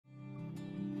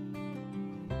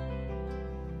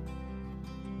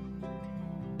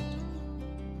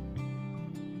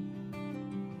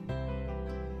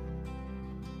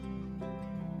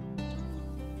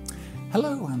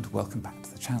Hello and welcome back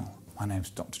to the channel. My name is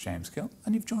Dr. James Gill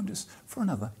and you've joined us for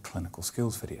another clinical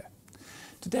skills video.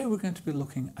 Today we're going to be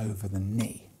looking over the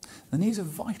knee. The knee is a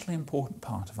vitally important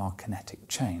part of our kinetic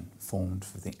chain formed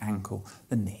for the ankle,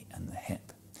 the knee and the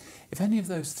hip. If any of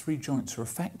those three joints are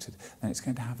affected, then it's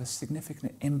going to have a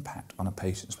significant impact on a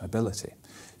patient's mobility.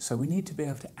 So we need to be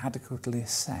able to adequately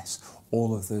assess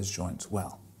all of those joints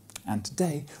well. And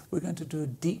today we're going to do a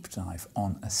deep dive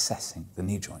on assessing the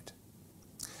knee joint.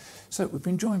 So we've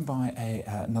been joined by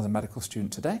another medical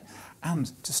student today, and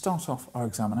to start off our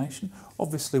examination,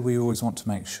 obviously we always want to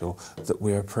make sure that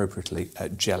we're appropriately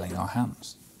gelling our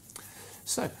hands.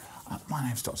 So my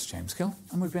name's Dr. James Gill,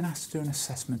 and we've been asked to do an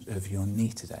assessment of your knee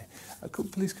today. Could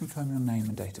you please confirm your name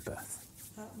and date of birth?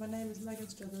 My name is Megan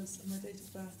Struthers and my date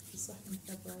of birth is 2nd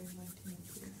February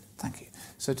 1988. Thank you.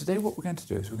 So today what we're going to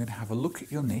do is we're going to have a look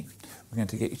at your knee, we're going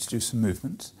to get you to do some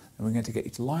movements, and we're going to get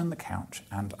you to lie on the couch,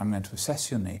 and I'm going to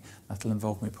assess your knee. That'll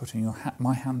involve me putting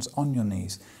my hands on your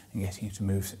knees and getting you to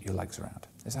move your legs around.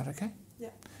 Is that okay? Yeah.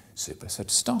 Super. So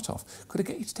to start off, could I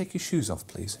get you to take your shoes off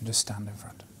please and just stand in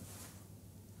front?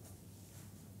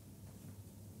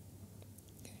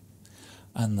 Okay.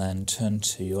 And then turn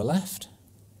to your left.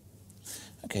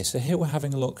 Okay, so here we're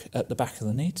having a look at the back of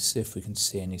the knee to see if we can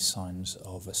see any signs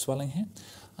of a swelling here.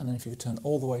 And then if you could turn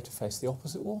all the way to face the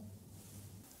opposite wall.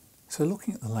 So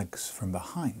looking at the legs from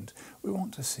behind, we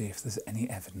want to see if there's any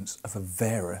evidence of a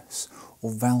varus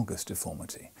or valgus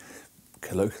deformity,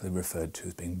 colloquially referred to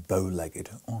as being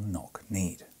bow-legged or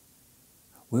knock-kneed.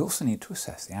 We also need to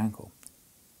assess the ankle.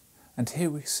 And here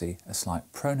we see a slight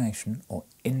pronation or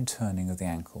in-turning of the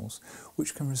ankles,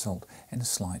 which can result in a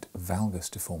slight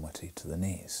valgus deformity to the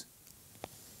knees.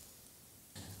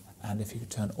 And if you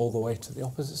could turn all the way to the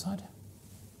opposite side.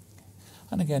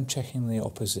 And again, checking the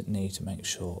opposite knee to make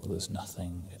sure there's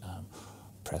nothing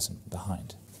present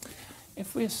behind.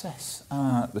 If we assess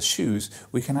the shoes,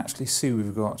 we can actually see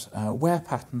we've got wear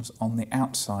patterns on the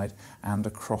outside and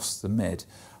across the mid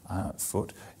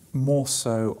foot, more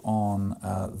so on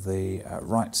the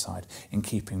right side, in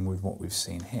keeping with what we've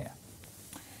seen here.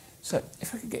 So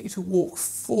if I could get you to walk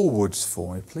forwards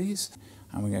for me, please.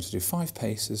 And we're going to do 5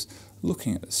 paces,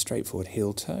 looking at the straightforward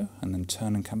heel toe, and then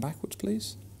turn and come backwards,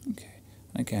 please. Okay.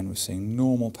 And again, we're seeing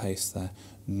normal pace there,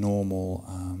 normal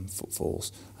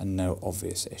footfalls, and no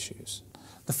obvious issues.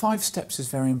 The 5 steps is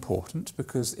very important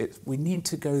because we need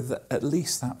to go at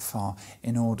least that far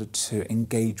in order to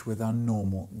engage with our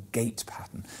normal gait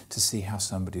pattern to see how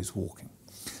somebody's walking.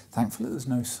 Thankfully, there's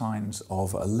no signs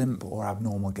of a limp or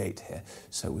abnormal gait here,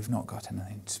 so we've not got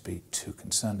anything to be too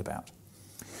concerned about.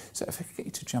 So if I could get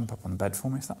you to jump up on the bed for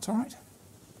me, if that's all right.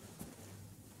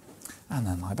 And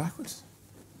then lie backwards.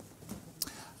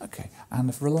 Okay,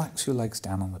 and relax your legs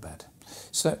down on the bed.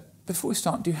 So before we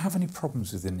start, do you have any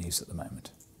problems with your knees at the moment?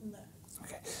 No.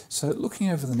 Okay, so looking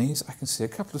over the knees, I can see a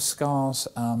couple of scars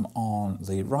on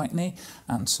the right knee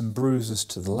and some bruises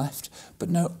to the left, but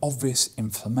no obvious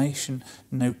inflammation,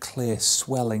 no clear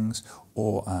swellings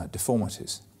or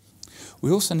deformities. We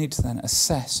also need to then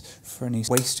assess for any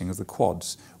wasting of the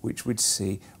quads, which we'd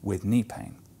see with knee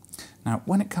pain. Now,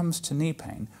 when it comes to knee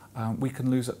pain, we can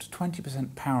lose up to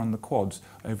 20% power on the quads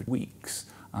over weeks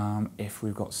if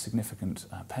we've got significant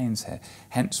pains here,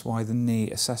 hence why the knee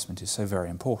assessment is so very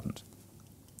important.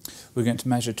 We're going to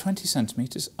measure 20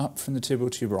 centimetres up from the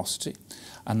tibial tuberosity,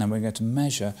 and then we're going to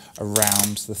measure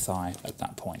around the thigh at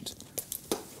that point.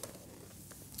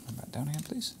 And back down again,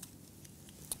 please.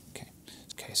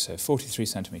 Okay, so 43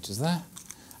 centimetres there,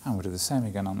 and we'll do the same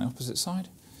again on the opposite side.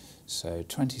 So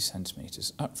 20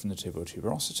 centimetres up from the tibial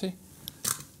tuberosity.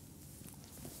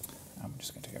 I'm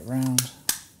just going to go round.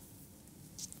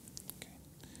 Okay.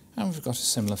 And we've got a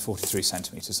similar 43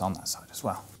 centimetres on that side as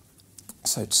well.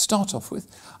 So to start off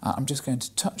with, I'm just going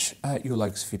to touch your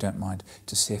legs, if you don't mind,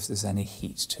 to see if there's any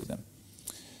heat to them.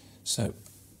 So,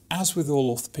 as with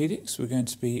all orthopaedics, we're going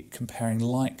to be comparing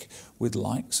like with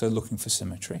like, so looking for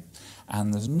symmetry.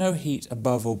 And there's no heat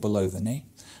above or below the knee,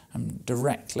 and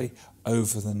directly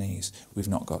over the knees, we've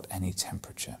not got any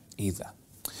temperature either.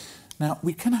 Now,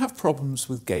 we can have problems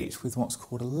with gait with what's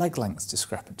called a leg length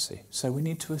discrepancy. So we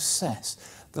need to assess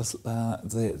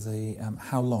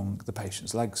how long the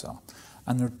patient's legs are.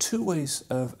 And there are 2 ways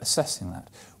of assessing that.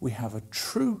 We have a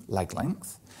true leg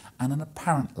length and an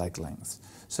apparent leg length.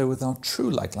 So with our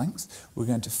true leg length, we're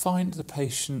going to find the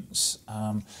patient's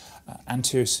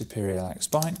anterior superior iliac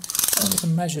spine, and we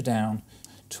can measure down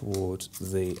towards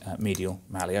the medial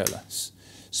malleolus.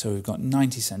 So we've got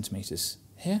 90 centimetres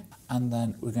here, and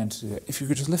then we're going to do it. If you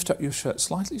could just lift up your shirt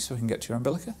slightly so we can get to your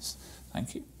umbilicus.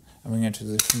 Thank you. And we're going to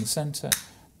do it from the centre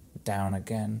down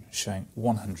again, showing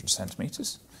 100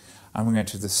 centimetres. And we're going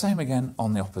to do the same again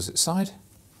on the opposite side.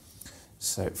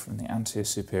 So from the anterior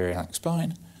superior iliac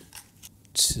spine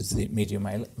to the medial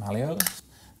malleolus,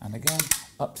 and again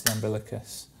up to the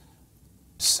umbilicus.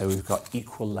 So we've got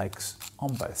equal legs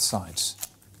on both sides.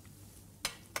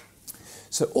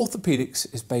 So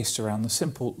orthopaedics is based around the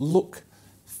simple look,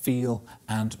 feel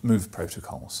and move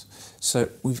protocols. So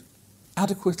we've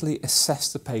adequately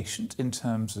assessed the patient in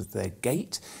terms of their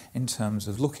gait, in terms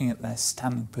of looking at their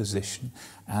standing position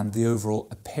and the overall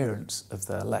appearance of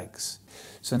their legs.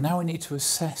 So now we need to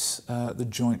assess the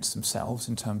joints themselves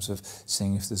in terms of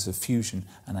seeing if there's a fusion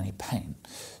and any pain.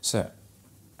 So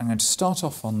I'm going to start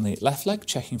off on the left leg,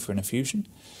 checking for an effusion.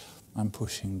 I'm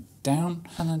pushing down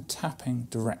and then tapping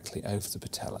directly over the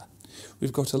patella.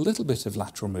 We've got a little bit of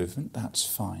lateral movement, that's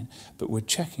fine, but we're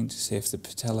checking to see if the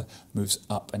patella moves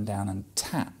up and down and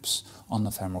taps on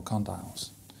the femoral condyles.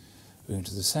 We're going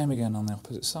to do the same again on the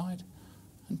opposite side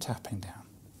and tapping down.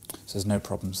 So there's no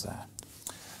problems there.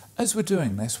 As we're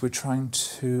doing this, we're trying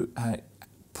to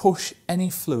push any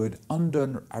fluid under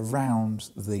and around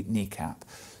the kneecap,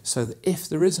 so that if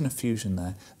there is an effusion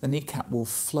there, the kneecap will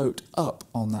float up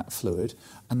on that fluid,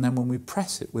 and then when we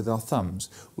press it with our thumbs,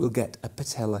 we'll get a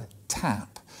patella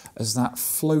tap as that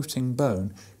floating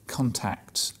bone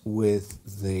contacts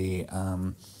with the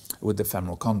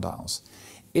femoral condyles.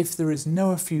 If there is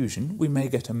no effusion, we may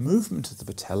get a movement of the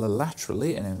patella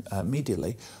laterally and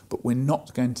medially, but we're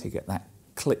not going to get that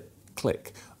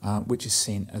click, which is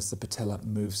seen as the patella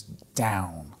moves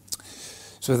down.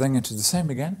 So we're then going to do the same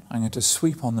again. I'm going to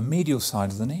sweep on the medial side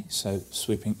of the knee, so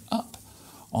sweeping up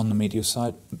on the medial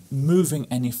side, moving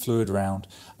any fluid around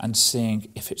and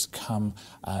seeing if it's come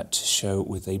to show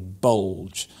with a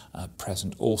bulge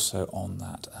present also on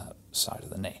that side of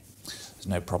the knee. There's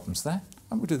no problems there.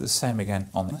 And we'll do the same again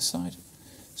on this side,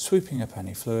 sweeping up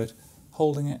any fluid,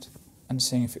 holding it and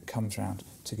seeing if it comes round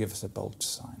to give us a bulge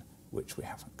sign, which we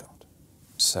haven't got.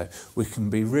 So we can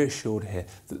be reassured here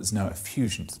that there's no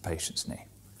effusion to the patient's knee.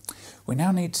 We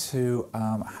now need to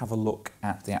have a look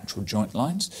at the actual joint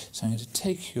lines. So I'm going to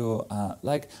take your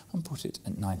leg and put it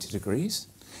at 90 degrees.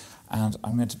 And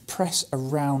I'm going to press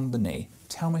around the knee.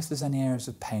 Tell me if there's any areas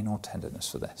of pain or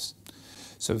tenderness for this.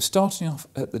 So we're starting off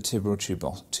at the tibial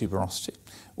tuberosity,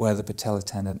 where the patellar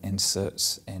tendon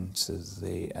inserts into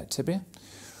the tibia.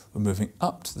 We're moving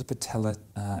up to the patella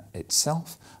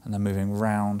itself, and then moving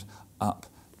round up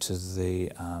to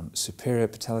the superior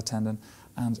patellar tendon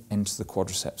and into the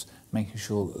quadriceps, making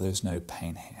sure that there's no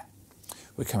pain here.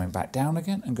 We're coming back down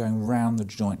again and going round the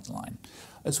joint line.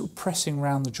 As we're pressing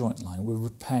round the joint line, we're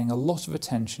paying a lot of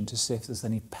attention to see if there's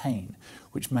any pain,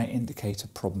 which may indicate a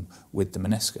problem with the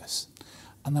meniscus.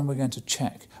 And then we're going to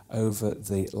check over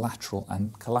the lateral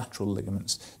and collateral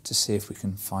ligaments to see if we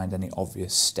can find any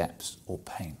obvious steps or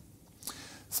pain.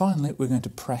 Finally, we're going to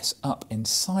press up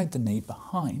inside the knee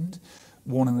behind,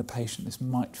 warning the patient this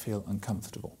might feel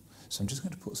uncomfortable. So I'm just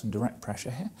going to put some direct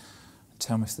pressure here and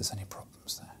tell me if there's any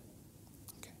problems there.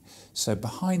 Okay. So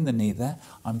behind the knee there,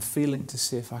 I'm feeling to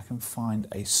see if I can find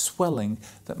a swelling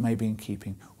that may be in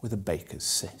keeping with a Baker's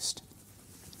cyst.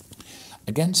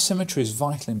 Again, symmetry is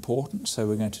vitally important, so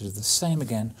we're going to do the same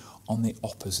again on the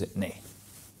opposite knee.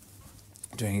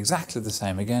 Doing exactly the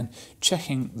same again,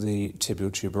 checking the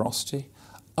tibial tuberosity,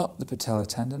 up the patellar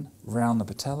tendon, round the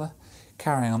patella,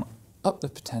 carrying on up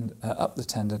the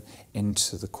tendon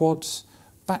into the quads,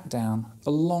 back down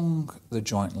along the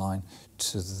joint line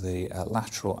to the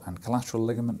lateral and collateral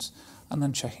ligaments, and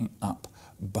then checking up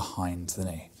behind the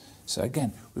knee. So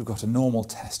again, we've got a normal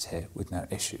test here with no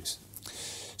issues.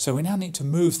 So we now need to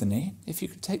move the knee. If you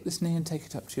could take this knee and take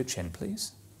it up to your chin,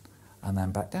 please, and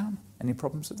then back down. Any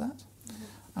problems with that?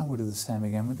 And we'll do the same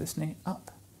again with this knee,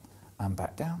 up and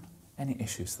back down. Any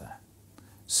issues there?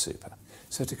 Super.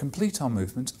 So to complete our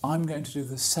movements, I'm going to do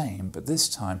the same, but this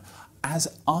time,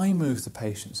 as I move the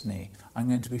patient's knee, I'm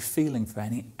going to be feeling for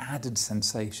any added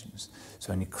sensations.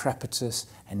 So any crepitus,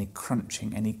 any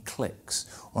crunching, any clicks,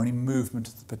 or any movement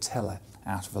of the patella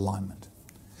out of alignment.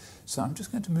 So I'm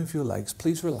just going to move your legs.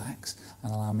 Please relax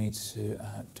and allow me to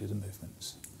do the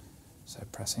movements. So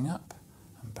pressing up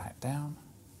and back down.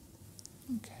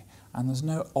 Okay. And there's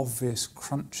no obvious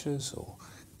crunches or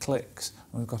clicks,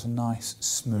 and we've got a nice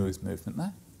smooth movement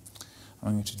there.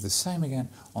 I'm going to do the same again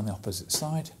on the opposite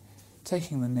side,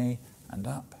 taking the knee and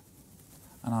up,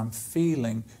 and I'm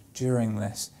feeling during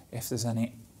this if there's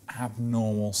any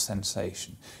abnormal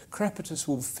sensation. Crepitus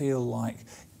will feel like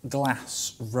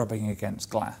glass rubbing against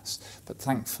glass, but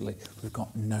thankfully we've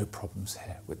got no problems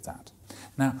here with that.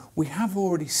 Now, we have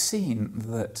already seen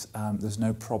that there's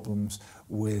no problems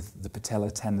with the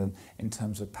patellar tendon in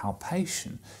terms of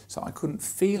palpation, so I couldn't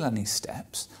feel any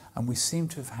steps, and we seem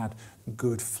to have had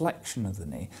good flexion of the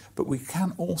knee, but we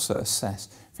can also assess,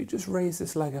 if you just raise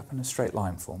this leg up in a straight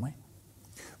line for me,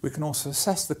 we can also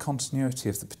assess the continuity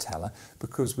of the patella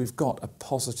because we've got a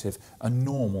positive, a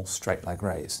normal straight leg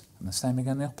raise. And the same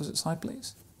again the opposite side,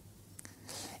 please.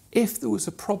 If there was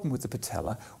a problem with the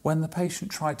patella, when the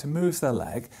patient tried to move their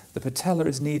leg, the patella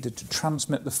is needed to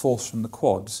transmit the force from the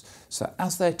quads. So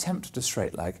as they attempted a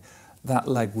straight leg, that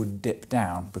leg would dip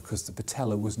down because the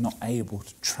patella was not able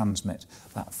to transmit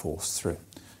that force through.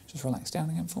 Just relax down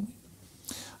again for me.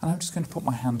 And I'm just going to put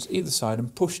my hands either side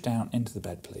and push down into the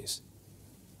bed, please.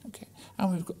 Okay,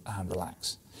 and we've got, and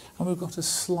relax. And we've got a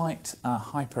slight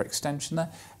hyperextension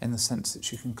there in the sense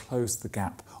that you can close the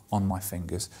gap on my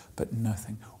fingers, but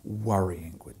nothing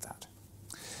worrying with that.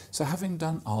 So having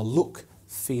done our look,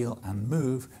 feel and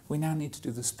move, we now need to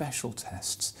do the special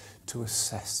tests to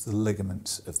assess the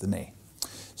ligaments of the knee.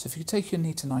 So if you take your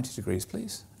knee to 90 degrees,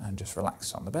 please, and just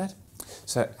relax on the bed.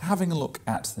 So having a look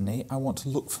at the knee, I want to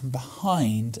look from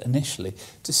behind initially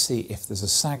to see if there's a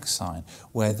sag sign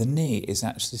where the knee is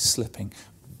actually slipping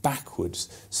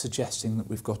backwards, suggesting that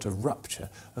we've got a rupture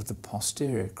of the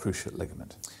posterior cruciate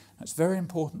ligament. Now, it's very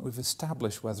important we've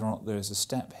established whether or not there is a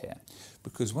step here,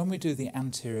 because when we do the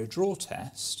anterior draw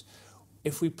test,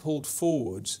 if we pulled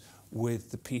forwards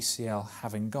with the PCL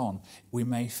having gone, we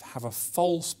may have a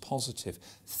false positive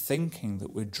thinking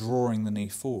that we're drawing the knee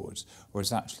forwards,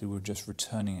 whereas actually we're just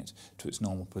returning it to its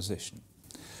normal position.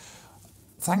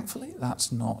 Thankfully,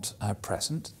 that's not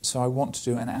present, so I want to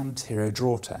do an anterior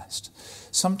draw test.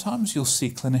 Sometimes you'll see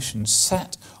clinicians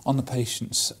sat on the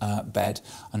patient's bed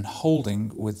and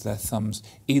holding with their thumbs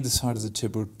either side of the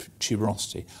tibial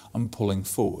tuberosity and pulling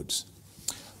forwards.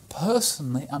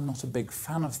 Personally, I'm not a big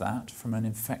fan of that from an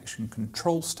infection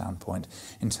control standpoint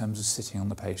in terms of sitting on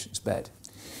the patient's bed.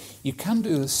 You can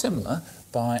do the similar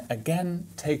by again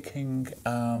taking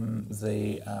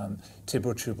the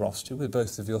tibial tuberosity with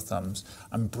both of your thumbs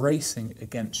and bracing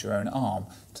against your own arm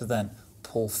to then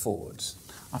pull forwards.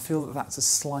 I feel that that's a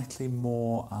slightly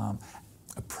more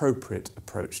appropriate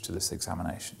approach to this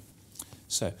examination.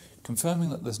 So, confirming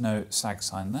that there's no sag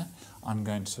sign there, I'm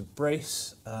going to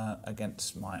brace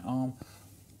against my arm,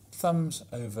 thumbs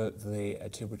over the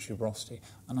tibial tuberosity,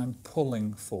 and I'm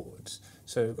pulling forwards.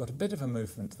 So we've got a bit of a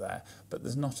movement there, but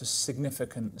there's not a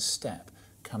significant step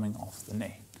coming off the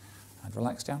knee. And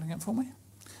relax down again for me.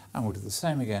 And we'll do the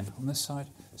same again on this side.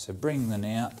 So bring the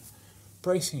knee up,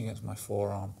 bracing against my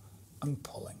forearm, and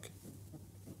pulling.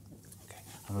 Okay,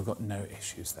 and we've got no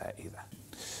issues there either.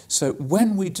 So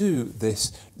when we do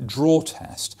this draw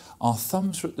test, our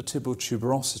thumbs are at the tibial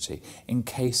tuberosity in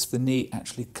case the knee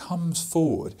actually comes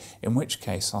forward, in which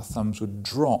case our thumbs would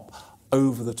drop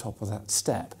over the top of that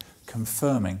step,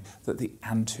 confirming that the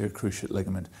anterior cruciate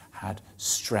ligament had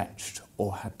stretched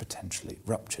or had potentially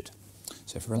ruptured.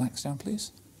 So if you relax down,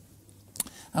 please.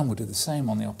 And we'll do the same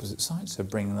on the opposite side, so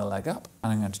bringing the leg up,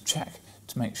 and I'm going to check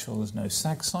to make sure there's no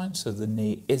sag sign, so the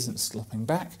knee isn't slipping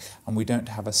back and we don't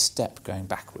have a step going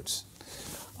backwards.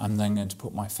 I'm then going to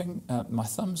put my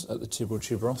thumbs at the tibial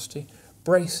tuberosity,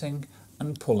 bracing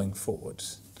and pulling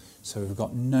forwards. So we've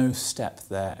got no step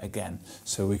there again,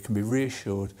 so we can be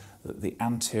reassured that the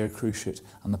anterior cruciate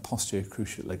and the posterior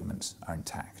cruciate ligaments are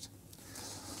intact.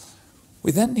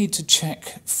 We then need to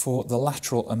check for the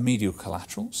lateral and medial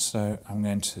collaterals, so I'm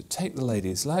going to take the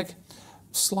lady's leg,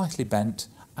 slightly bent,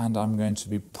 and I'm going to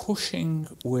be pushing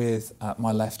with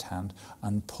my left hand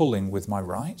and pulling with my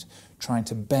right, trying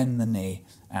to bend the knee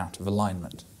out of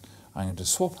alignment. I'm going to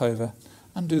swap over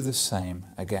and do the same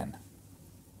again.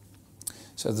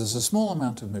 So there's a small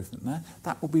amount of movement there.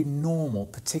 That will be normal,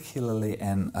 particularly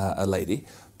in a lady,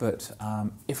 but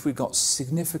if we got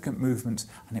significant movement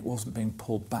and it wasn't being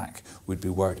pulled back, we'd be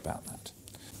worried about that.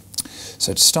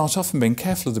 So to start off and being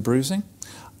careful of the bruising,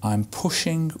 I'm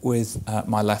pushing with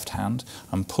my left hand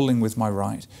and pulling with my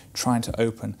right, trying to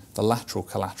open the lateral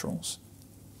collaterals.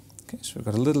 Okay, so we've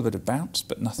got a little bit of bounce,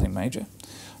 but nothing major.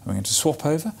 I'm going to swap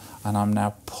over, and I'm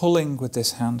now pulling with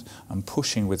this hand and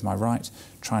pushing with my right,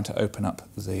 trying to open up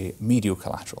the medial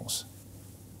collaterals.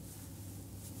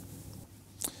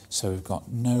 So we've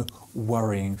got no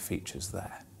worrying features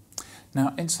there.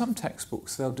 Now, in some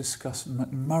textbooks, they'll discuss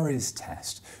McMurray's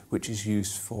test, which is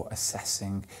used for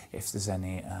assessing if there's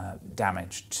any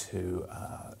damage to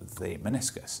the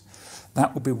meniscus.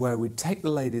 That would be where we'd take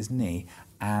the lady's knee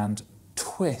and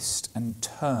twist and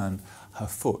turn her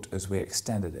foot as we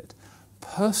extended it.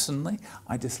 Personally,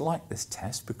 I dislike this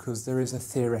test because there is a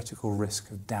theoretical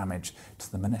risk of damage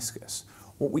to the meniscus.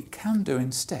 What we can do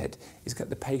instead is get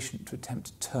the patient to attempt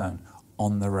to turn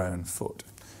on their own foot.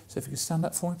 So if you could stand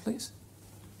up for me, please.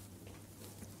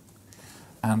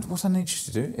 And what I need you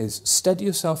to do is steady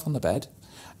yourself on the bed,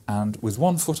 and with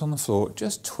one foot on the floor,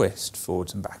 just twist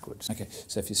forwards and backwards. Okay,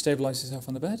 so if you stabilise yourself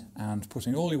on the bed and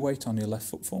putting all your weight on your left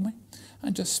foot for me,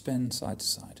 and just spin side to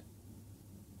side.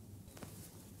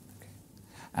 Okay.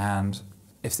 And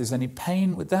if there's any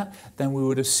pain with that, then we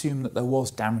would assume that there was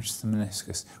damage to the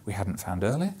meniscus we hadn't found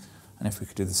earlier. And if we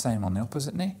could do the same on the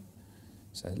opposite knee,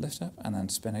 so lift up and then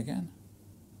spin again.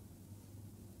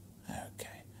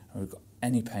 Okay, and we've got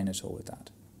any pain at all with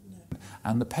that? No.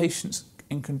 And the patient's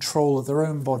in control of their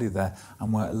own body there,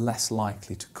 and we're less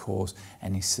likely to cause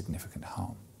any significant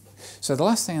harm. So the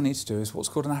last thing I need to do is what's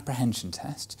called an apprehension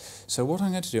test. So what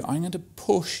I'm going to do, I'm going to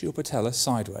push your patella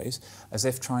sideways as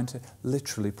if trying to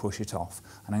literally push it off,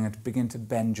 and I'm going to begin to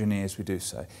bend your knee as we do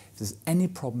so. If there's any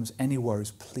problems, any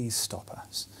worries, please stop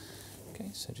us. Okay,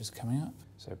 so just coming up,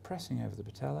 so pressing over the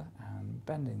patella and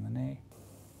bending the knee.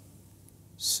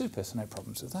 Super, so no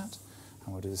problems with that.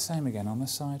 And we'll do the same again on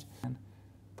this side, and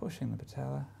pushing the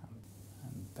patella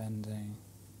and bending.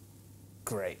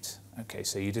 Great. Okay,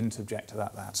 so you didn't object to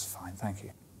that, that's fine, thank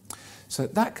you. So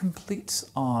that completes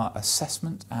our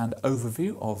assessment and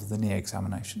overview of the knee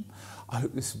examination. I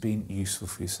hope this has been useful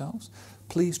for yourselves.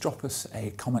 Please drop us a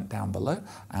comment down below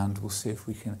and we'll see if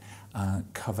we can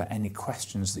cover any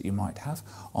questions that you might have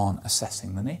on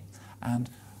assessing the knee.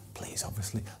 And please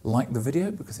obviously like the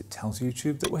video because it tells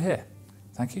YouTube that we're here.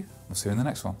 Thank you. We'll see you in the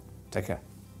next one. Take care.